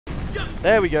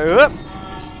There we go.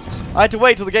 I had to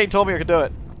wait till the game told me I could do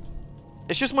it.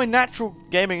 It's just my natural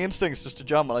gaming instincts just to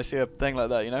jump when I see a thing like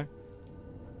that, you know?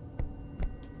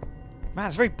 Man,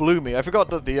 it's very bloomy. I forgot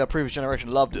that the previous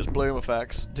generation loved its bloom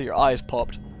effects until your eyes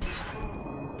popped.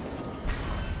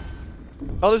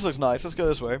 Oh, this looks nice. Let's go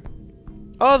this way.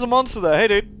 Oh, there's a monster there. Hey,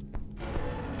 dude.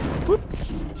 Whoop.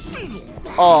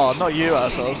 Oh, not you,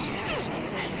 assholes.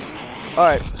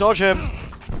 Alright, dodge him.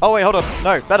 Oh, wait, hold on.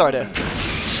 No, better idea.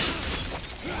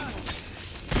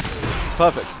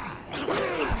 Perfect.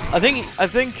 I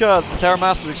think Terra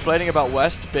Mask was explaining about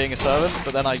West being a servant,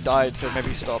 but then I died, so maybe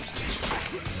he stopped.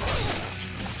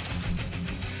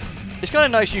 It's kind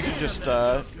of nice you can just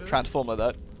transform like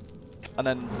that, and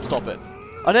then stop it.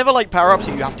 I never like power-ups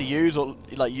that you have to use, or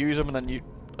like use them and then you,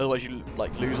 otherwise you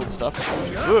like lose all the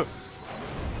stuff. Ooh.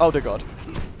 Oh dear God.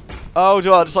 Oh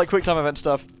God, it's like quick time event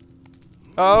stuff.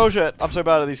 Oh shit, I'm so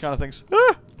bad at these kind of things.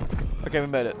 Ah! Okay, we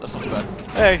made it. That's not too bad.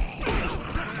 Hey.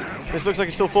 This looks like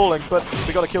it's still falling, but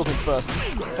we gotta kill things first.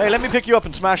 Hey, let me pick you up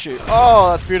and smash you. Oh,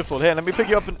 that's beautiful. Here, let me pick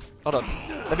you up and... Hold on.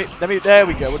 Let me, there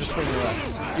we go. We'll just swing you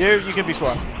around. You can be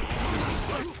swung.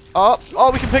 Oh,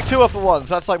 we can pick two up at once.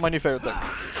 That's like my new favorite thing.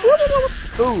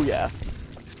 Oh, yeah.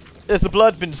 Has the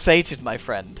blood been sated, my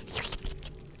friend?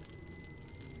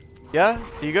 Yeah?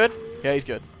 Are you good? Yeah, he's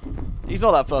good. He's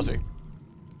not that fussy.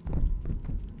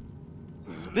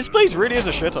 This place really is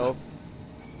a shithole.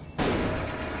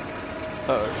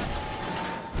 Uh-oh.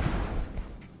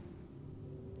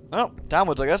 Oh,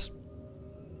 downwards, I guess.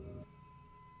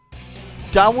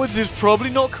 Downwards is probably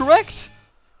not correct.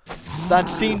 That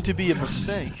seemed to be a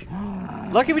mistake.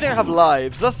 Lucky we don't have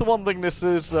lives. That's the one thing this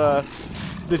is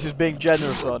being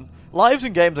generous on. Lives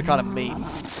in games are kind of mean.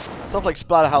 Stuff like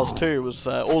Splatterhouse 2 was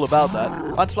all about that.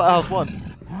 And Splatterhouse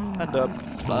 1. And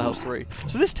Splatterhouse 3.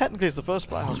 So this technically is the first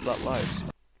Splatterhouse without lives.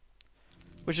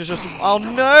 Which is just... Oh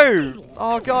no!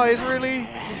 Oh guys, really?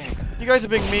 You guys are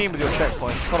being mean with your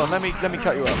checkpoints. Hold on, let me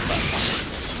cut you up.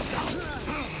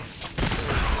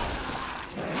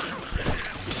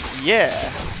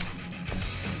 Yeah!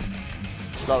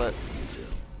 Love it.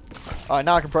 Alright,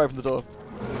 now I can pry open the door.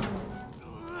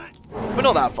 We're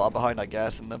not that far behind, I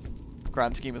guess, in the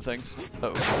grand scheme of things.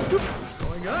 Uh-oh.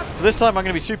 This time I'm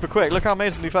going to be super quick. Look how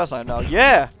amazingly fast I am now.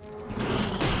 Yeah!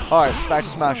 Alright, back to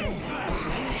smashing.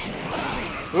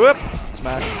 Whoop!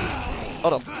 Smash.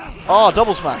 Hold on. Oh,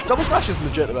 double smash. Double smash is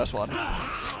legit the best one.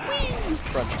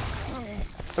 Crunch.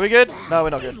 Are we good? No,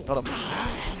 we're not good. Hold on.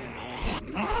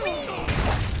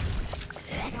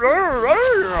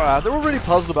 They're all really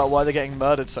puzzled about why they're getting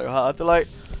murdered so hard. They're like,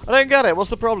 I don't get it. What's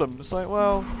the problem? It's like,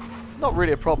 well, not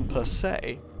really a problem per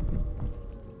se.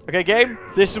 Okay, game.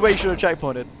 This is where you should have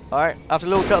checkpointed. Alright, after a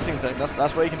little cutscene thing.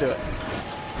 That's where you can do it.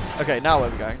 Okay, now where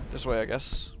are we going? This way, I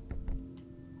guess.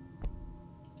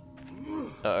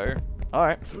 Uh-oh.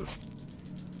 Alright.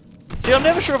 See, I'm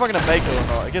never sure if I'm going to make it or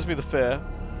not. It gives me the fear.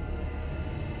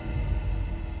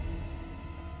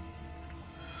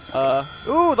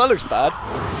 Ooh, that looks bad.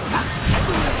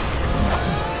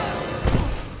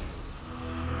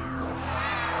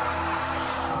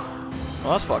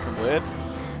 Oh, that's fucking weird.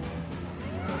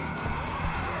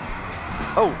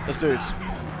 Oh, there's dudes.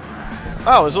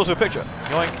 Oh, there's also a picture.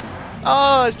 Yoink.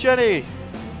 Oh, it's Jenny.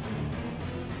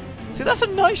 See, that's a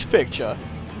nice picture.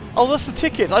 Oh, that's the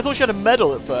tickets. I thought she had a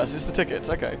medal at first. It's the tickets.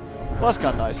 Okay. Well, that's kind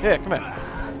of nice. Here, come here.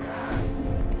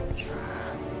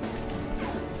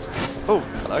 Oh,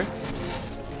 hello.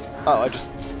 Oh, it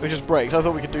just breaks. I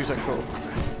thought we could do something cool.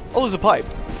 Oh, there's a pipe.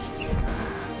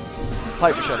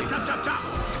 Pipe for Shelly.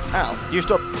 Ow. You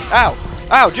stop. Ow.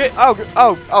 Ow.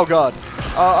 Oh, God.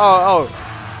 Oh.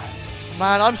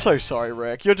 Man, I'm so sorry,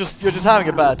 Rick. You're just having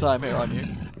a bad time here, aren't you?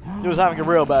 You're just having a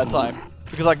real bad time.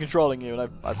 Because I'm controlling you and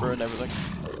I've ruined everything.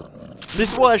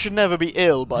 This is why I should never be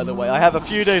ill, by the way. I have a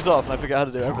few days off and I forget how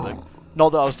to do everything.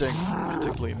 Not that I was doing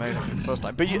particularly amazingly the first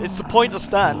time. But it's the point that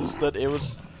stands that it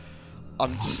was...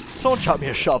 Someone chuck me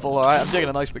a shovel, alright? I'm digging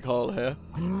a nice big hole here.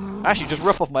 Actually, just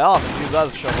rip off my arm and use that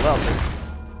as a shovel. That'll do.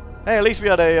 Hey, at least we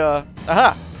had a...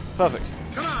 Aha! Perfect.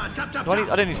 Come on, chop, chop, I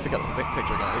don't need to pick up the big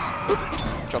picture, guys.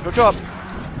 Chop, chop, chop.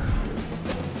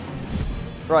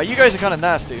 Right, you guys are kind of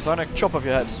nasty, so I'm going to chop off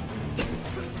your heads.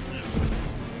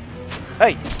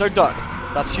 Hey, don't duck.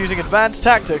 That's using advanced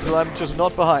tactics and I'm just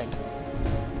not behind.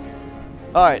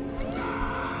 Alright.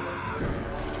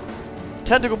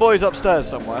 Tentacle boy's upstairs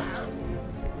somewhere.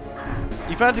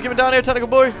 You fancy coming down here, tentacle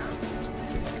boy?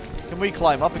 Can we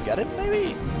climb up and get him,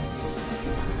 maybe?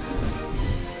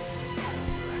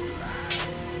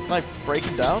 Can I break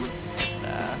him down?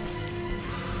 Nah.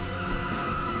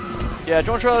 Yeah, do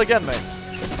you want to try that again, mate?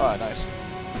 Alright, nice.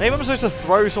 Maybe I'm supposed to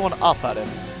throw someone up at him.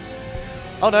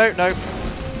 Oh, no.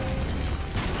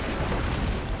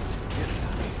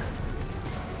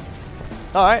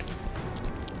 Alright.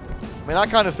 I mean, that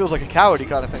kind of feels like a cowardly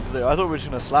kind of thing to do. I thought we were just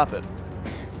going to slap it.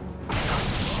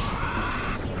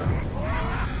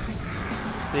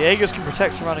 The Aegis can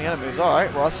protect surrounding enemies.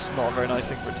 Alright, well that's not a very nice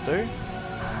thing for it to do.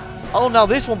 Oh, now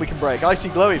this one we can break. Icy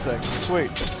glowy thing.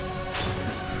 Sweet.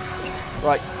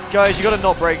 Right, guys, you gotta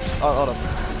not break. Oh, hold on.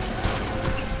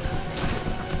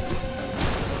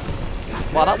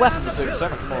 Wow, that weapon was doing so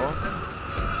much more.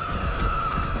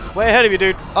 Way ahead of you,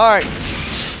 dude. Alright.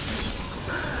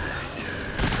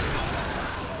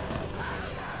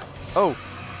 Oh.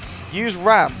 Use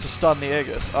Ram to stun the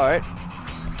Aegis. Alright.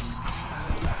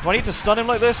 Do I need to stun him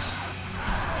like this?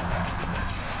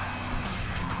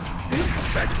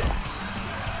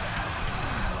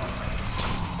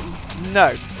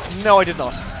 No. No, I did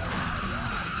not.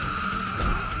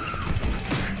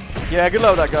 Yeah, good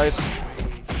luck with that, guys.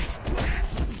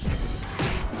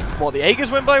 What, the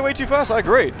Aegis went by way too fast? I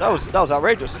agree. That was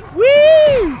outrageous. Woo!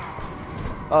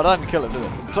 Oh, that didn't kill him, did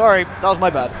it? Sorry, that was my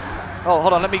bad. Oh,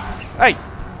 hold on, let me... Hey!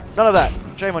 None of that.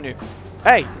 Shame on you.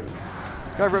 Hey!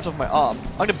 Guy ripped off my arm.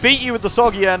 I'm gonna beat you with the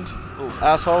soggy end. Oh,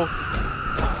 asshole.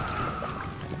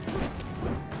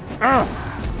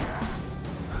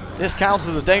 This counts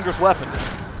as a dangerous weapon.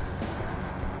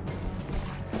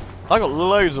 I got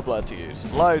loads of blood to use.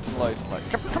 Loads and loads and loads.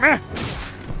 Come here!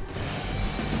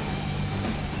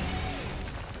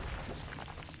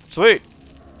 Sweet.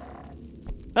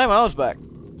 Hey, my arm's back.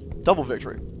 Double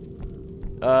victory.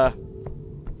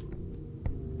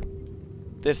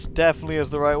 This definitely is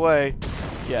the right way.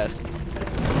 Yes.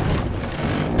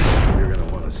 You're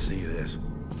gonna want to see this.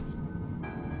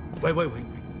 Wait.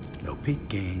 No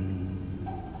peeking.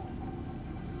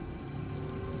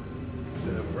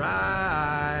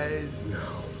 Surprise!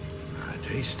 No. A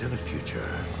taste of the future.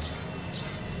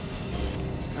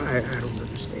 I don't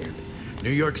understand. New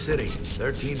York City,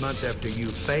 13 months after you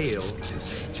failed to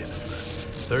save Jennifer.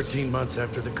 13 months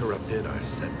after the corrupted are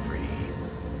set free.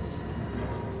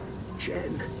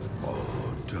 Jen. Oh,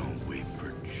 don't weep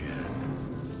for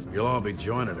Jen. You'll all be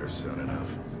joining her soon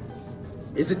enough.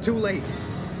 Is it too late?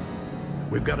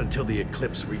 We've got until the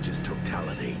eclipse reaches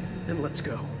totality. Then let's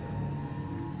go.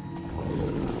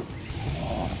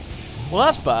 Well,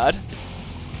 that's bad.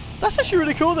 That's actually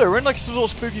really cool, though. We're in like some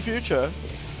sort of spooky future.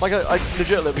 Like, I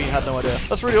legitimately had no idea.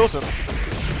 That's really awesome.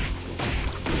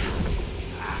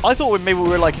 I thought maybe we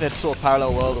were like in a sort of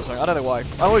parallel world or something. I don't know why.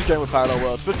 I'm always going with parallel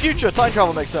worlds. But future, time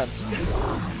travel makes sense.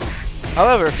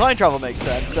 However, if time travel makes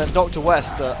sense, then Dr.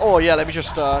 West... oh, yeah, let me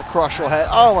just crush your head.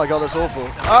 Oh, my God, that's awful.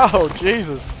 Oh,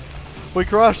 Jesus. We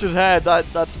crushed his head.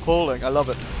 That's appalling. I love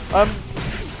it.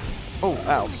 Oh,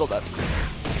 ow. Stop that.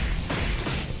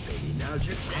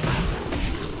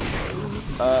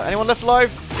 Anyone left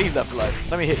alive? He's left alive.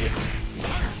 Let me hit you.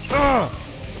 Ugh.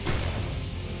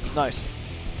 Nice.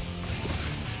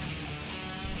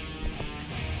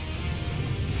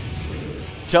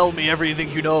 Tell me everything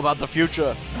you know about the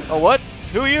future. Oh, what?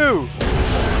 Who are you?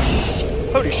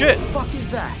 Holy shit. What the fuck is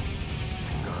that?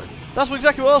 That's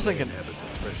exactly what I was thinking.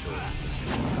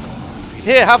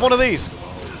 Here, have one of these.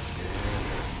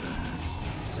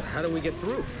 So how do we get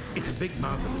through? It's a big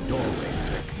mouth of a doorway,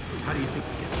 Rick. How do you think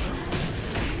we get through?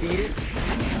 Feed it?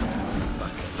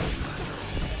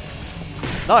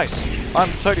 Nice.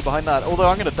 I'm totally behind that. Although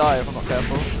I'm going to die if I'm not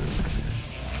careful.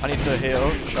 I need to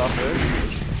heal. Sharper.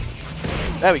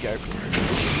 There we go.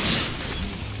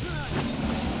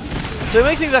 So it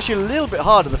makes things actually a little bit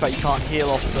harder, the fact you can't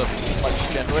heal off the, like,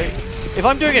 just generally. If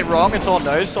I'm doing it wrong and someone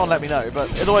knows, someone let me know.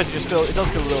 But otherwise it does feel a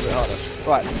little bit harder.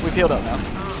 Right, we've healed up now.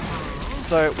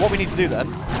 So what we need to do then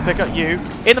is pick up you.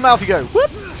 In the mouth you go.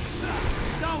 Whoop!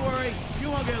 Don't worry, you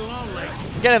won't get lonely.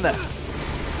 Get in there.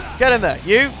 Get in there.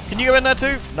 You? Can you go in there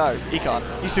too? No, he can't.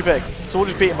 He's too big. So we'll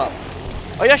just beat him up.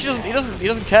 Oh, he actually doesn't. He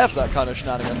doesn't care for that kind of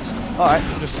shenanigans. All right,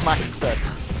 we'll just smack him instead.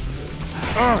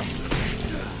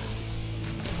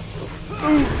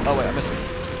 Oh wait, I missed him.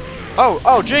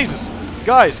 Oh, Jesus,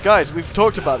 guys, we've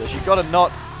talked about this. You gotta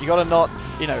not, you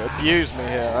know, abuse me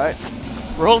here, all right?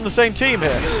 We're all on the same team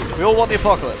here. We all want the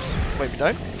apocalypse. Wait, we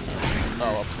don't?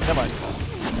 Oh well, never mind.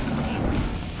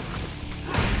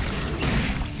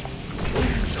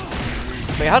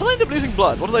 Wait, how did I end up losing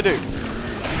blood? What did I do?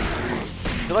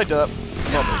 Did I derp?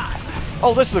 Probably.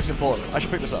 Oh, this looks important. I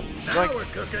should pick this up. Now we're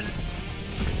cooking.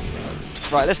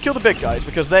 Right, let's kill the big guys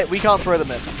because we can't throw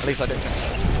them in. At least I don't think.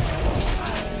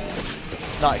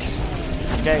 Nice.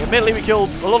 Okay, admittedly we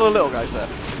killed a lot of the little guys there.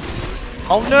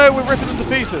 Oh no, we're ripping them to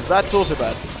pieces. That's also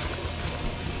bad.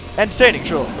 Entertaining,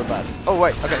 sure, but bad. Oh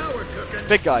wait, okay.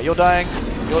 Big guy, you're dying.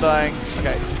 You're dying.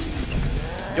 Okay.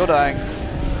 You're dying.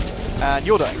 And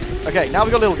you're dying. Okay, now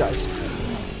we got little guys.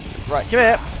 Right, come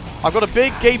here. I've got a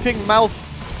big gaping mouth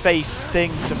face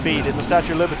thing to feed in the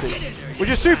Statue of Liberty. Which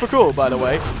is super cool, by the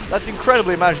way. That's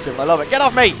incredibly imaginative, and I love it. Get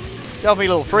off me! Get off me,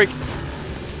 little freak!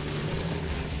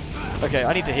 Okay,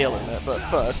 I need to heal in a minute, but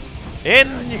first,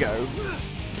 in you go.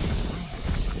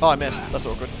 Oh, I missed. That's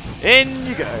awkward. In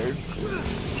you go.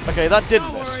 Okay, that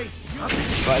didn't miss.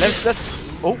 Right, let's...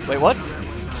 Oh, wait, what?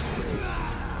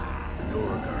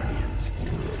 Your guardians.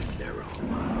 They're all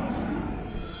love.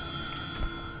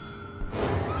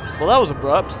 Well, that was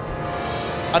abrupt.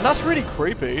 And that's really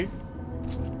creepy.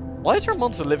 Why is there a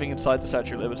monster living inside the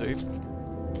Statue of Liberty?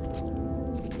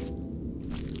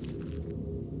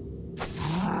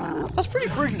 That's pretty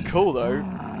freaking cool, though.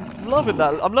 I'm loving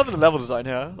that. I'm loving the level design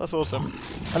here. That's awesome.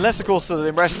 Unless, of course,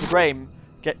 the rest of the game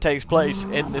takes place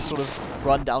in this sort of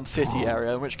run-down city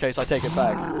area, in which case I take it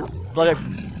back. But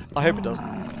I hope it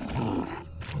doesn't.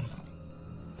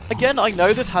 Again, I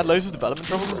know this had loads of development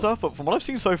troubles and stuff, but from what I've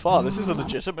seen so far, this is a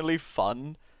legitimately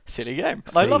fun, silly game.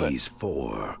 And I love it. Phase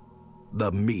 4.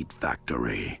 The Meat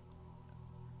Factory.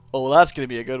 Oh, that's going to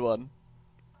be a good one.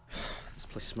 This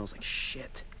place smells like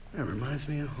shit. That reminds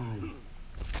me of home.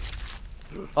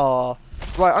 Right,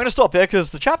 I'm going to stop here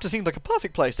because the chapter seems like a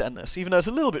perfect place to end this, even though it's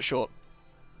a little bit short.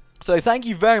 So thank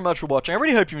you very much for watching. I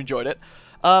really hope you enjoyed it.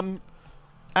 And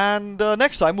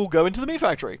next time we'll go into the Meat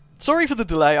Factory. Sorry for the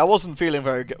delay. I wasn't feeling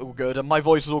very good, and my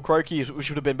voice was all croaky, which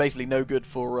would have been basically no good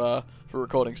for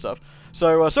recording stuff.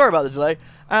 So sorry about the delay.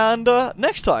 And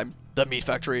next time, the Meat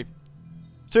Factory.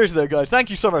 Seriously though, guys, thank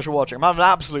you so much for watching. I'm having an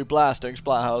absolute blast doing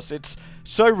Splatterhouse. It's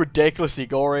so ridiculously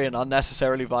gory and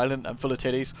unnecessarily violent and full of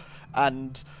titties.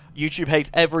 And YouTube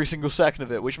hates every single second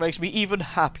of it, which makes me even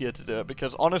happier to do it,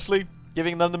 because honestly,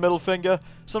 giving them the middle finger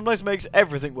sometimes makes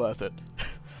everything worth it.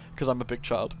 Because I'm a big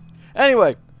child.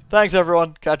 Anyway, thanks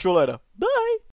everyone. Catch you all later. Bye!